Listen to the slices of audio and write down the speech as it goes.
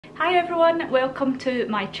Hi everyone, welcome to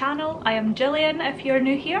my channel. I am Gillian if you're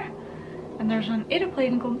new here. And there's an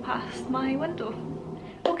aeroplane going past my window.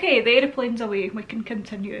 Okay, the aeroplane's away, we can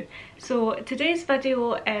continue. So today's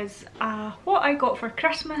video is what I got for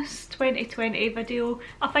Christmas 2020 video.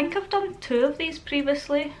 I think I've done two of these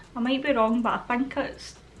previously. I might be wrong, but I think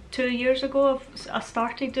it's 2 years ago I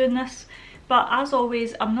started doing this. But as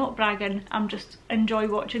always, I'm not bragging, I'm just enjoy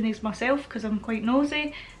watching these myself because I'm quite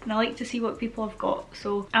nosy and I like to see what people have got.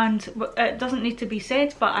 So, and it doesn't need to be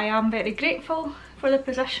said, but I am very grateful for the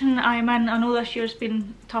position I'm in. I know this year's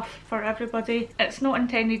been tough for everybody. It's not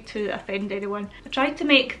intended to offend anyone. I tried to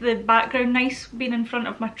make the background nice being in front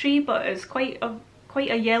of my tree, but it's quite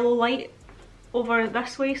a yellow light over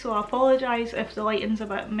this way, so I apologise if the lighting's a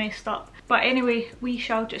bit messed up. But anyway, we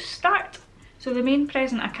shall just start. So the main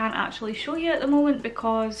present I can't actually show you at the moment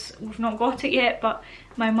because we've not got it yet, but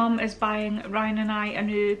my mum is buying Ryan and I a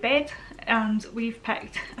new bed and we've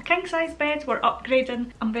picked a king size bed. We're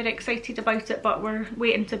upgrading. I'm very excited about it, but we're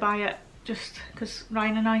waiting to buy it just because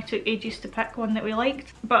Ryan and I took ages to pick one that we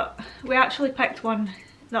liked. But we actually picked one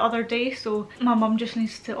the other day, so my mum just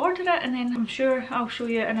needs to order it and then I'm sure I'll show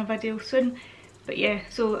you in a video soon. But yeah,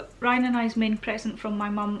 so Ryan and I's main present from my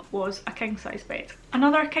mum was a king size bed.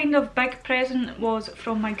 Another kind of big present was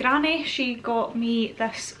from my granny. She got me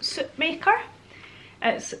this soup maker.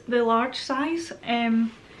 It's the large size and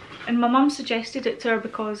my mum suggested it to her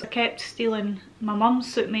because I kept stealing my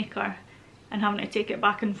mum's soup maker and having to take it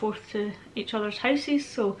back and forth to each other's houses.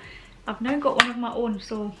 So I've now got one of my own,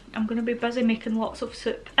 so I'm going to be busy making lots of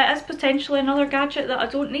soup. It is potentially another gadget that I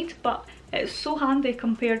don't need, but it's so handy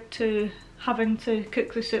compared to having to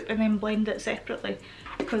cook the soup and then blend it separately,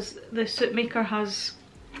 because the soup maker has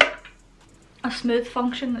a smooth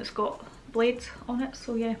function that's got blades on it.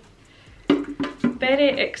 So yeah,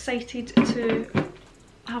 very excited to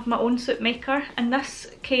have my own soup maker, and this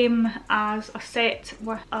came as a set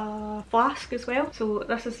with a flask as well. So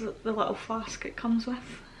this is the little flask it comes with.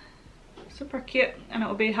 Super cute, and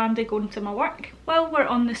it'll be handy going to my work. While we're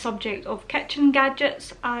on the subject of kitchen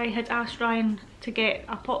gadgets, I had asked Ryan to get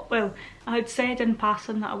a I had said in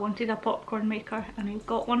passing that I wanted a popcorn maker and he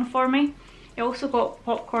got one for me. He also got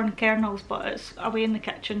popcorn kernels, but it's away in the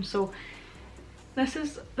kitchen. So this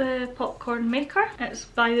is the popcorn maker. It's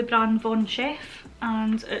by the brand Von Chef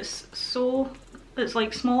and it's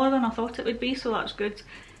like smaller than I thought it would be, so that's good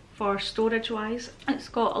for storage wise. It's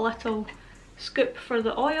got a little scoop for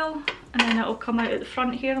the oil and then it'll come out at the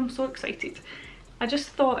front here. I'm so excited. I just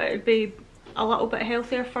thought it would be a little bit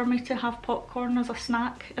healthier for me to have popcorn as a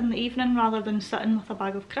snack in the evening rather than sitting with a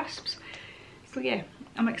bag of crisps. So yeah,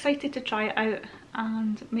 I'm excited to try it out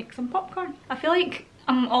and make some popcorn. I feel like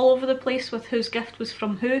I'm all over the place with whose gift was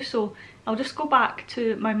from who, so I'll just go back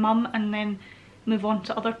to my mum and then move on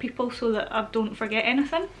to other people so that I don't forget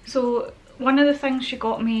anything. So one of the things she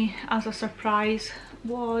got me as a surprise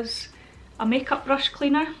was a makeup brush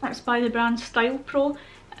cleaner. That's by the brand Style Pro.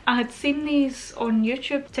 I had seen these on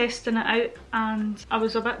YouTube testing it out and I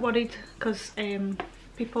was a bit worried because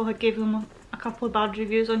people had gave them a couple of bad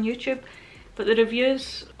reviews on YouTube, but the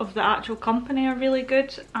reviews of the actual company are really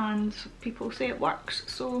good and people say it works,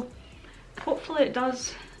 so hopefully it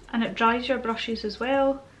does. And it dries your brushes as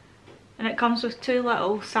well, and it comes with two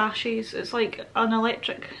little sachets. It's like an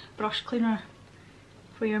electric brush cleaner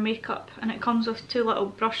for your makeup, and it comes with two little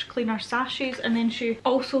brush cleaner sachets. And then she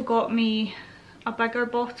also got me a bigger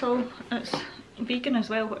bottle, it's vegan as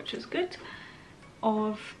well, which is good,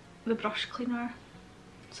 of the brush cleaner,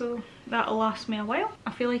 so that'll last me a while.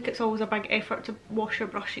 I feel like it's always a big effort to wash your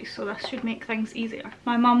brushes, so this should make things easier.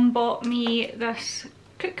 My mum bought me this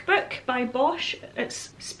cookbook by Bosch. It's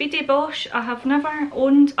Speedy Bosch. I have never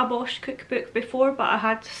owned a Bosch cookbook before, but I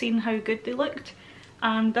had seen how good they looked,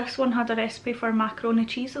 and this one had a recipe for macaroni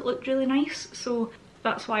cheese that looked really nice, so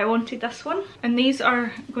that's why I wanted this one. And these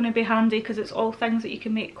are going to be handy because it's all things that you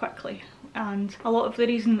can make quickly, and a lot of the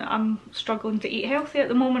reason I'm struggling to eat healthy at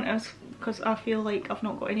the moment is because I feel like I've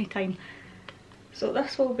not got any time. So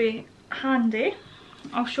this will be handy.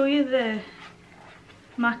 I'll show you the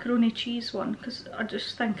macaroni cheese one because I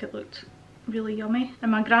just think it looked really yummy, and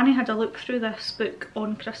my granny had a look through this book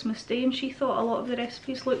on Christmas Day and she thought a lot of the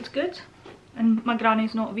recipes looked good, and my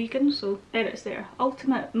granny's not vegan, so there it's there.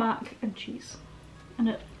 Ultimate mac and cheese. And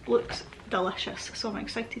it looks delicious, so I'm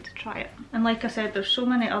excited to try it. And like I said, there's so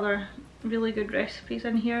many other really good recipes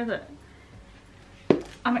in here that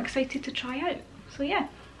I'm excited to try out. So yeah,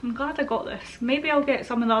 I'm glad I got this. Maybe I'll get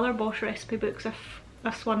some of the other Bosch recipe books if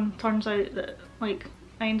this one turns out that like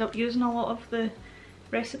I end up using a lot of the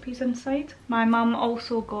recipes inside. My mum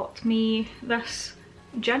also got me this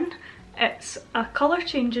gin. It's a colour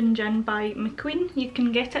changing gin by McQueen. You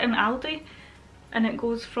can get it in Aldi and it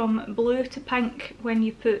goes from blue to pink when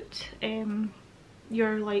you put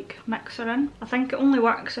your like mixer in. I think it only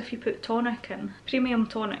works if you put tonic in. Premium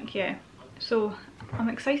tonic, yeah. So I'm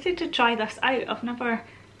excited to try this out. I've never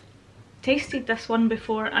tasted this one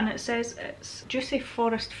before, and it says it's juicy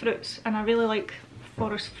forest fruits, and I really like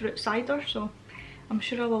forest fruit cider, so I'm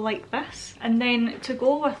sure I will like this. And then to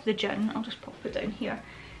go with the gin, I'll just pop it down here,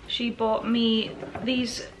 she bought me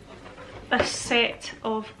this set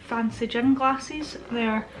of fancy gin glasses.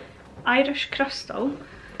 They're Irish crystal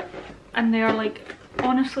and they're like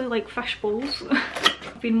honestly like fish bowls.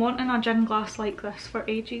 I've been wanting a gin glass like this for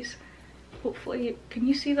ages. Hopefully, can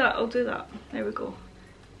you see that? I'll do that. There we go.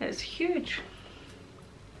 It's huge.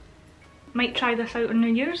 Might try this out on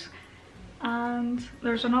New Year's. And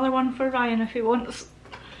there's another one for Ryan if he wants.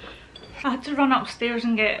 I had to run upstairs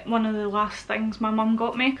and get one of the last things my mum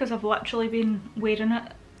got me because I've literally been wearing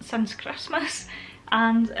it since Christmas,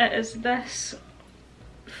 and it is this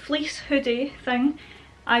fleece hoodie thing.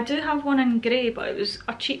 I do have one in grey, but it was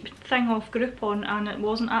a cheap thing off Groupon and it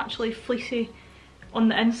wasn't actually fleecy on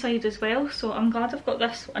the inside as well, so I'm glad I've got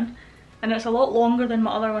this one, and it's a lot longer than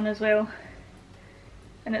my other one as well.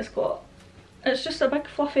 And it's just a big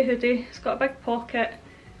fluffy hoodie, it's got a big pocket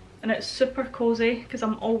and it's super cozy because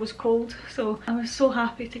I'm always cold, so I was so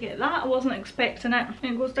happy to get that. I wasn't expecting it.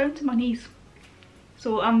 It goes down to my knees.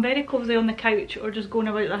 So I'm very cozy on the couch or just going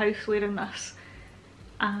about the house wearing this,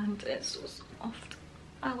 and it's so soft.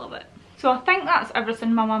 I love it. So I think that's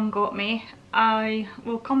everything my mum got me. I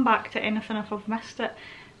will come back to anything if I've missed it,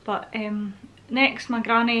 but next my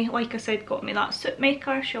granny, like I said, got me that soup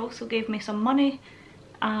maker. She also gave me some money,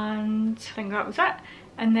 and I think that was it.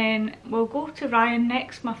 And then we'll go to Ryan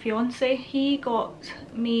next, my fiance. He got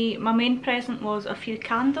me, my main present was a few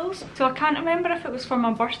candles. So I can't remember if it was for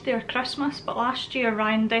my birthday or Christmas, but last year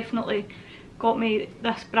Ryan definitely got me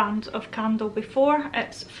this brand of candle before.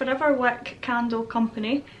 It's Forever Wick Candle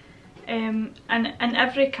Company, and in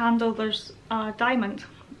every candle there's a diamond,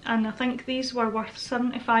 and I think these were worth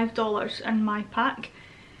 $75 in my pack.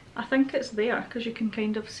 I think it's there because you can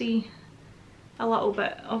kind of see a little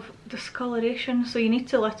bit of discoloration, so you need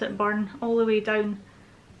to let it burn all the way down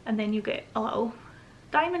and then you get a little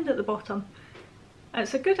diamond at the bottom.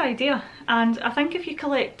 It's a good idea, and I think if you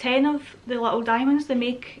collect 10 of the little diamonds, they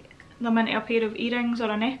make them into a pair of earrings or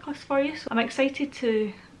a necklace for you. So I'm excited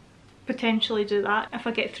to potentially do that if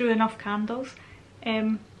I get through enough candles.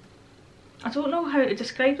 I don't know how to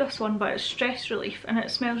describe this one, but it's stress relief and it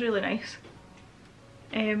smells really nice.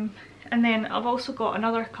 And then I've also got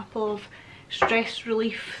another couple of stress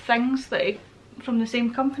relief things that from the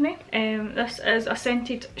same company. This is a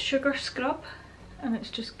scented sugar scrub and it's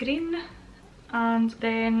just green, and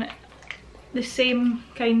then the same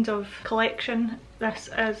kind of collection, this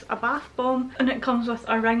is a bath bomb and it comes with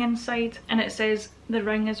a ring inside, and it says the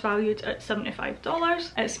ring is valued at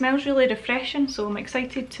 $75. It smells really refreshing, so I'm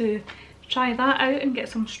excited to try that out and get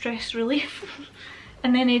some stress relief.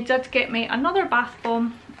 And then he did get me another bath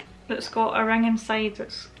bomb that's got a ring inside.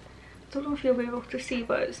 It's, I don't know if you'll be able to see,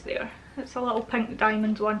 but it's there. It's a little pink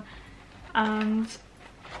diamond one, and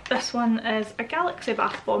this one is a galaxy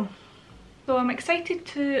bath bomb. So I'm excited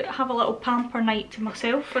to have a little pamper night to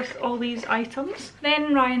myself with all these items.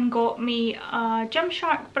 Then Ryan got me a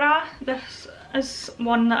Gymshark bra. This is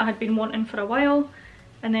one that I had been wanting for a while,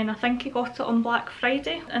 and then I think he got it on Black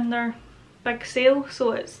Friday in their big sale.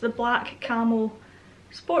 So it's the black camo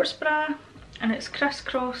sports bra and it's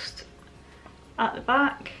crisscrossed at the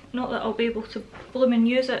back. Not that I'll be able to blooming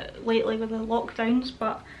use it lately with the lockdowns,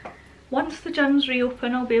 but once the gyms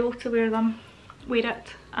reopen I'll be able to wear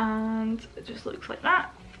it, and it just looks like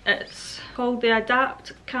that. It's called the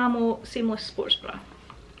Adapt Camo Seamless Sports Bra.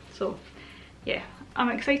 So yeah, I'm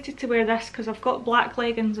excited to wear this because I've got black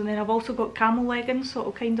leggings and then I've also got camo leggings, so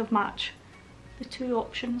it'll kind of match the two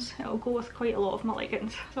options. It'll go with quite a lot of my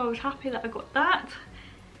leggings. So I was happy that I got that.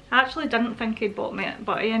 I actually didn't think he'd bought me it,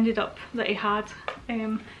 but I ended up that he had,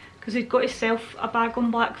 because he'd got himself a bag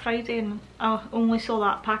on Black Friday and I only saw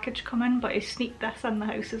that package come in, but he sneaked this in the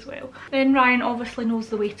house as well. Then Ryan obviously knows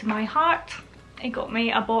the way to my heart. He got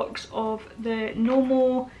me a box of the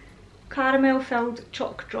Nomo caramel filled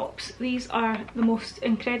choc drops. These are the most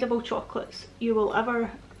incredible chocolates you will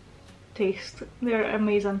ever taste. They're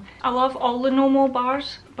amazing. I love all the Nomo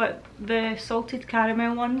bars, but the salted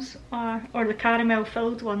caramel ones are, or the caramel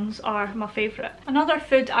filled ones are my favourite. Another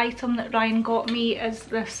food item that Ryan got me is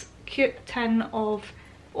this cute tin of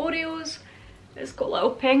Oreos. It's got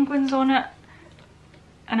little penguins on it,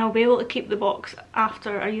 and I'll be able to keep the box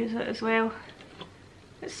after I use it as well.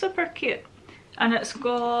 It's super cute. and it's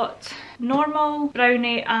got normal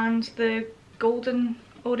brownie and the golden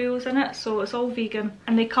Oreos in it, so it's all vegan,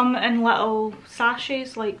 and they come in little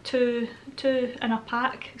sachets, like two in a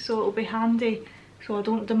pack, so it'll be handy so I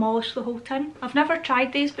don't demolish the whole tin. I've never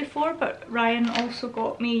tried these before, but Ryan also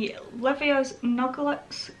got me Livia's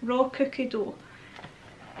Nuggets raw cookie dough,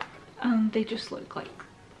 and they just look like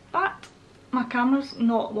that. My camera's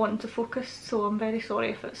not wanting to focus, so I'm very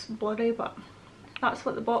sorry if it's blurry, but that's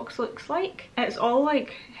what the box looks like. It's all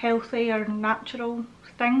like healthy or natural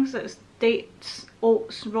things. It's dates,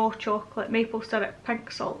 oats, raw chocolate, maple syrup,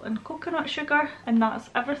 pink salt and coconut sugar, and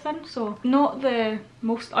that's everything. So not the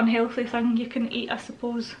most unhealthy thing you can eat, I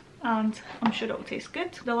suppose, and I'm sure it'll taste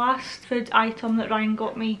good. The last food item that Ryan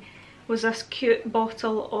got me was this cute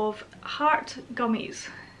bottle of heart gummies,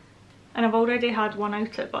 and I've already had one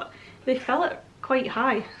out it, but they fill it quite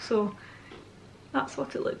high, so that's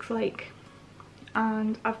what it looks like.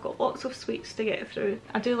 And I've got lots of sweets to get through.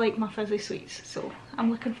 I do like my fizzy sweets, so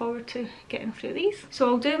I'm looking forward to getting through these. So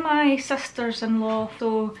I'll do my sisters-in-law.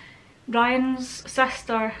 So Ryan's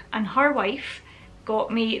sister and her wife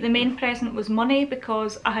got me, the main present was money,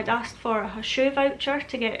 because I had asked for a shoe voucher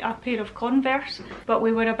to get a pair of Converse, but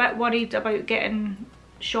we were a bit worried about getting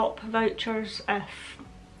shop vouchers if,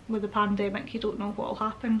 with the pandemic, you don't know what will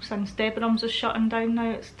happen. Since Debenhams is shutting down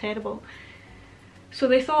now, it's terrible. So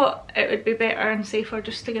they thought it would be better and safer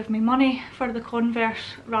just to give me money for the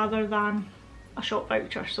Converse rather than a shop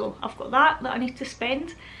voucher. So I've got that I need to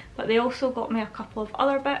spend, but they also got me a couple of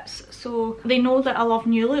other bits. So they know that I love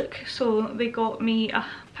New Look, so they got me a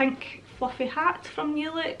pink fluffy hat from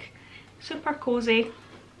New Look, super cozy,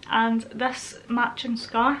 and this matching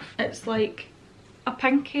scarf. It's like a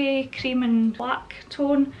pinky cream and black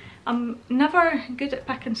tone. I'm never good at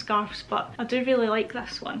picking scarves, but I do really like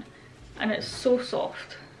this one. And it's so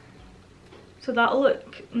soft, so that'll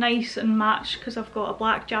look nice and match, because I've got a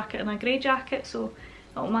black jacket and a grey jacket, so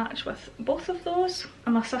it'll match with both of those.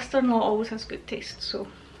 And my sister-in-law always has good taste, so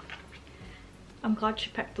I'm glad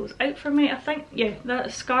she picked those out for me. I think, yeah,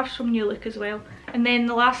 that scarf's from New Look as well. And then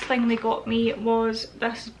the last thing they got me was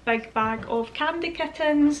this big bag of candy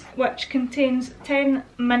kittens, which contains 10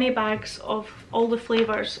 mini bags of all the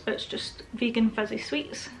flavours. It's just vegan fizzy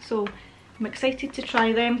sweets, so I'm excited to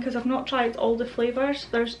try them because I've not tried all the flavours.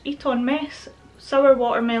 There's Eton Mess, Sour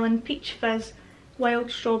Watermelon, Peach Fizz, Wild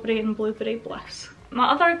Strawberry and Blueberry Bliss. My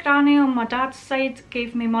other granny on my dad's side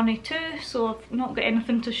gave me money too, so I've not got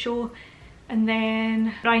anything to show. And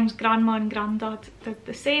then Ryan's grandma and granddad did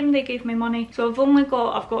the same, they gave me money. So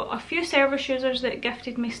I've got a few service users that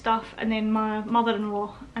gifted me stuff, and then my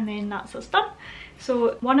mother-in-law, and then that's us done.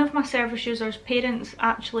 So one of my service users' parents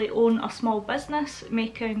actually own a small business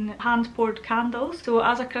making hand-poured candles. So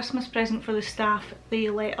as a Christmas present for the staff, they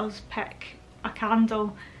let us pick a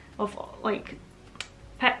candle of, like,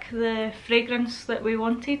 pick the fragrance that we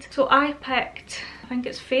wanted. So I picked, I think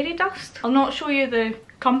it's fairy dust. I'll not show you the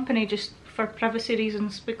company just for privacy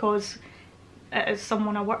reasons, because it is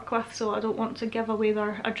someone I work with, so I don't want to give away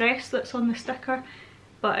their address that's on the sticker.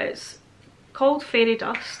 But it's called fairy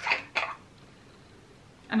dust,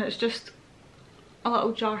 and it's just a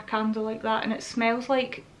little jar candle like that, and it smells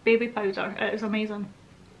like baby powder. It is amazing.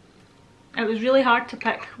 It was really hard to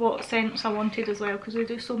pick what scents I wanted as well, because we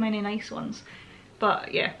do so many nice ones.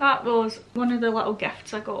 But yeah, that was one of the little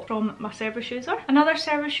gifts I got from my service user. Another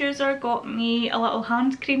service user got me a little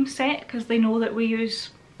hand cream set, because they know that we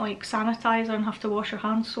use like sanitizer and have to wash our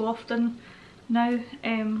hands so often now.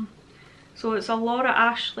 So it's a Laura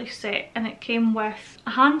Ashley set, and it came with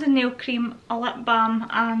a hand and nail cream, a lip balm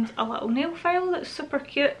and a little nail file that's super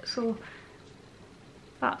cute. So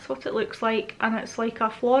that's what it looks like, and it's like a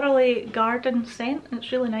florally garden scent.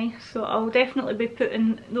 It's really nice, so I'll definitely be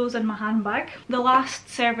putting those in my handbag. The last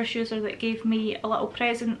service user that gave me a little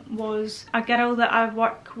present was a girl that I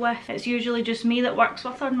work with. It's usually just me that works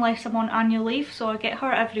with her unless I'm on annual leave, so I get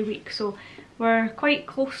her every week. So we're quite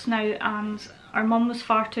close now, and our mum was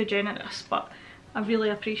far too generous, but I really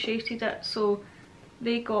appreciated it. So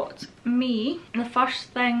they got me, the first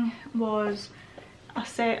thing was a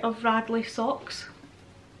set of Radley socks,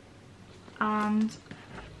 and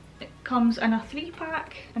it comes in a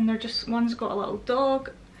 3-pack, and they're just, one's got a little dog,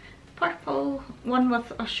 purple, one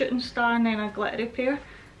with a shooting star, and then a glittery pair.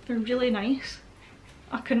 They're really nice.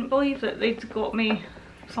 I couldn't believe that they'd got me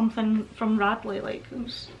something from Radley, like, it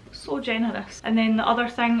was so generous. And then the other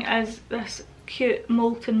thing is this cute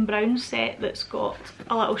molten brown set that's got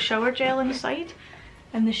a little shower gel inside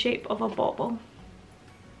in the shape of a bauble.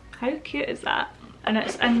 How cute is that? And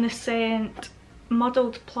it's in the scent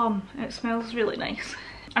Muddled Plum. It smells really nice.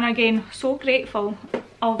 And again, so grateful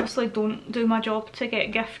obviously don't do my job to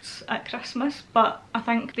get gifts at Christmas, but I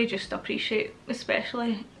think they just appreciate,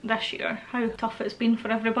 especially this year, how tough it's been for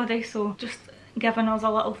everybody, so just giving us a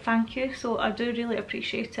little thank you, so I do really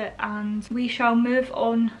appreciate it. And we shall move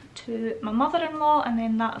on to my mother-in-law, and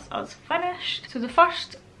then that's us finished. So the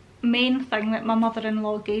first main thing that my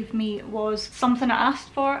mother-in-law gave me was something I asked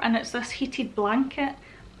for, and it's this heated blanket.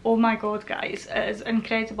 Oh my god guys, it is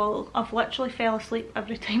incredible. I've literally fell asleep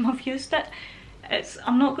every time I've used it.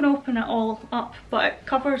 I'm not going to open it all up, but it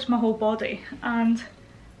covers my whole body, and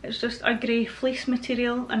it's just a grey fleece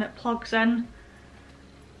material, and it plugs in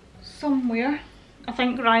somewhere. I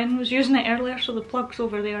think Ryan was using it earlier, so the plug's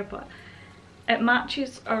over there, but it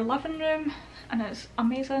matches our living room and it's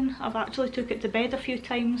amazing. I've actually took it to bed a few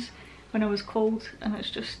times when I was cold, and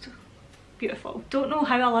it's just beautiful. Don't know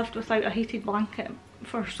how I lived without a heated blanket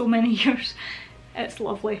for so many years. It's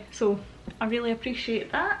lovely, so I really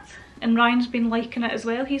appreciate that. And Ryan's been liking it as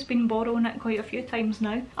well. He's been borrowing it quite a few times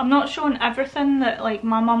now. I'm not showing everything that like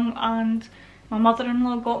my mum and my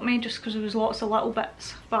mother-in-law got me, just because there was lots of little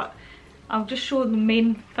bits, but I'll just show the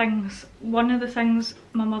main things. One of the things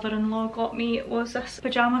my mother-in-law got me was this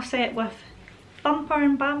pyjama set with Thumper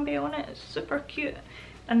and Bambi on it. It's super cute,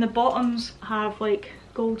 and the bottoms have like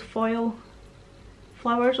gold foil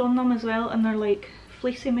flowers on them as well, and they're like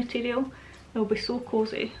fleecy material. They'll be so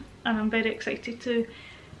cozy, and I'm very excited to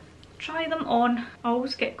try them on. I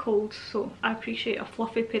always get cold, so I appreciate a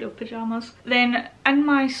fluffy pair of pyjamas. Then in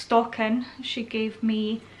my stocking she gave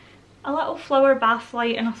me a little flower bath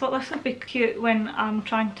light, and I thought this would be cute when I'm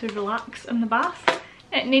trying to relax in the bath.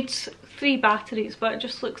 It needs 3 batteries, but it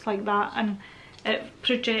just looks like that, and it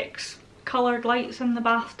projects coloured lights in the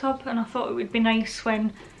bathtub, and I thought it would be nice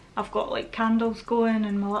when I've got like candles going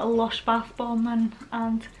and my little Lush bath bomb in,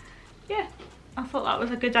 and yeah, I thought that was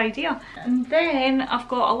a good idea. And then I've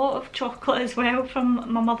got a lot of chocolate as well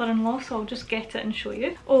from my mother-in-law, so I'll just get it and show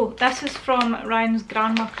you. Oh, this is from Ryan's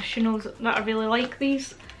grandma, because she knows that I really like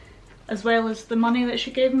these, as well as the money that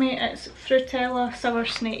she gave me. It's Frutella Sour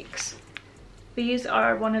Snakes. These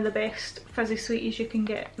are one of the best fizzy sweeties you can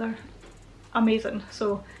get. They're amazing,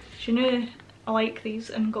 so she knew I like these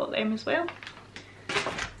and got them as well.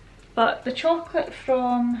 But the chocolate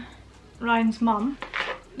from Ryan's mum,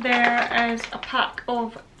 there is a pack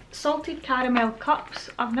of salted caramel cups.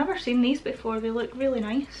 I've never seen these before. They look really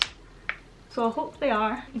nice, so I hope they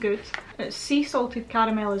are good. It's sea salted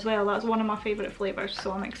caramel as well. That's one of my favourite flavours,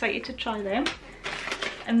 so I'm excited to try them.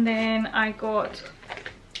 And then I got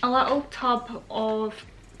a little tub of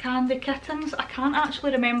candy kittens. I can't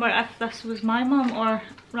actually remember if this was my mum or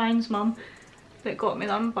Ryan's mum that got me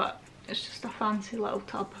them, but it's just a fancy little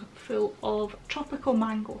tub full of tropical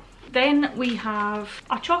mango. Then we have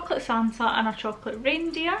a chocolate Santa and a chocolate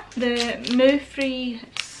reindeer. The Moo Free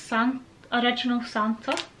Original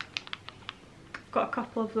Santa. Got a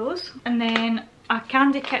couple of those. And then a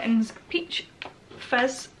Candy Kittens Peach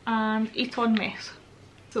Fizz and Eat On Mess.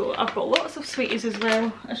 So I've got lots of sweeties as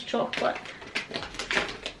well as chocolate.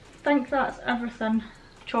 I think that's everything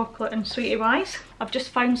chocolate and sweetie wise. I've just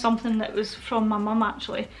found something that was from my mum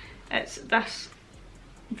actually. It's this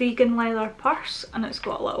vegan leather purse, and it's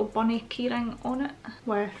got a little bunny keyring on it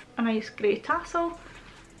with a nice grey tassel,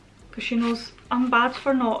 because she knows I'm bad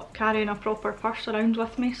for not carrying a proper purse around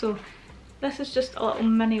with me, so this is just a little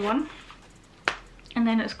mini one. And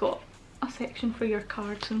then it's got a section for your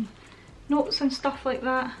cards and notes and stuff like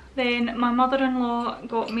that. Then my mother-in-law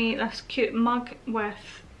got me this cute mug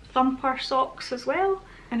with Thumper socks as well,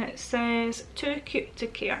 and it says "Too cute to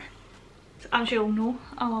care." As you all know,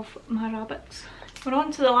 I love my rabbits. We're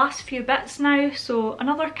on to the last few bits now. So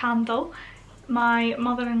another candle. My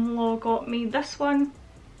mother-in-law got me this one.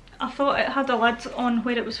 I thought it had a lid on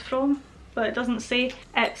where it was from, but it doesn't say.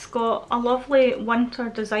 It's got a lovely winter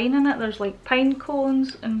design in it. There's like pine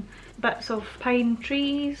cones and bits of pine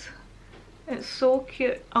trees. It's so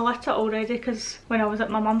cute. I lit it already because when I was at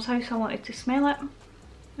my mum's house I wanted to smell it.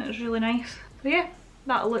 It was really nice. So yeah,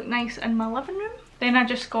 that'll look nice in my living room. Then I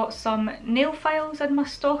just got some nail files in my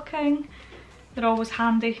stocking. They're always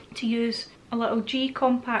handy to use. A little G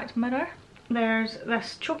compact mirror. There's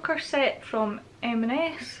this choker set from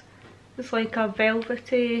M&S. It's like a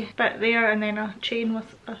velvety bit there and then a chain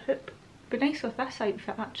with a hoop. Be nice with this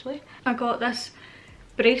outfit actually. I got this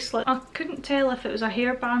bracelet. I couldn't tell if it was a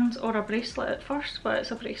hairband or a bracelet at first, but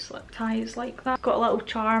it's a bracelet. Ties like that. Got a little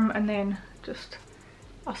charm and then just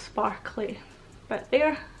a sparkly bit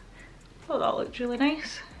there. Thought that looked really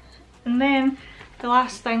nice. And then the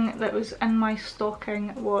last thing that was in my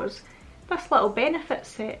stocking was this little benefit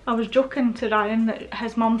set. I was joking to Ryan that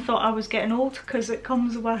his mum thought I was getting old because it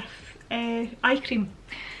comes with eye cream,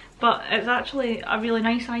 but it's actually a really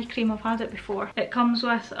nice eye cream. I've had it before. It comes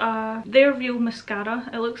with Their Real mascara.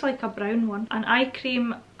 It looks like a brown one. An eye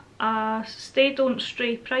cream, a Stay Don't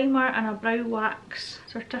Stray primer and a brow wax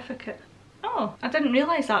certificate. Oh, I didn't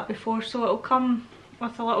realise that before, so it'll come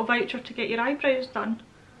with a little voucher to get your eyebrows done.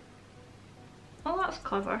 Oh, that's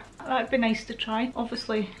clever. That'd be nice to try,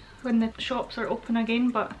 obviously when the shops are open again,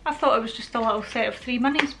 but I thought it was just a little set of 3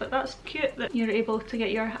 minis, but that's cute that you're able to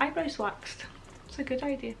get your eyebrows waxed. It's a good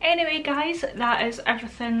idea. Anyway guys, that is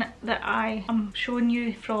everything that I am showing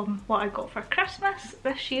you from what I got for Christmas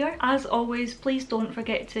this year. As always, please don't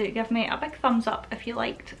forget to give me a big thumbs up if you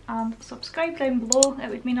liked and subscribe down below. It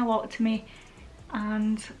would mean a lot to me,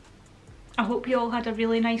 and I hope you all had a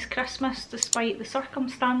really nice Christmas despite the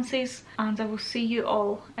circumstances, and I will see you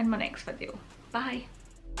all in my next video. Bye!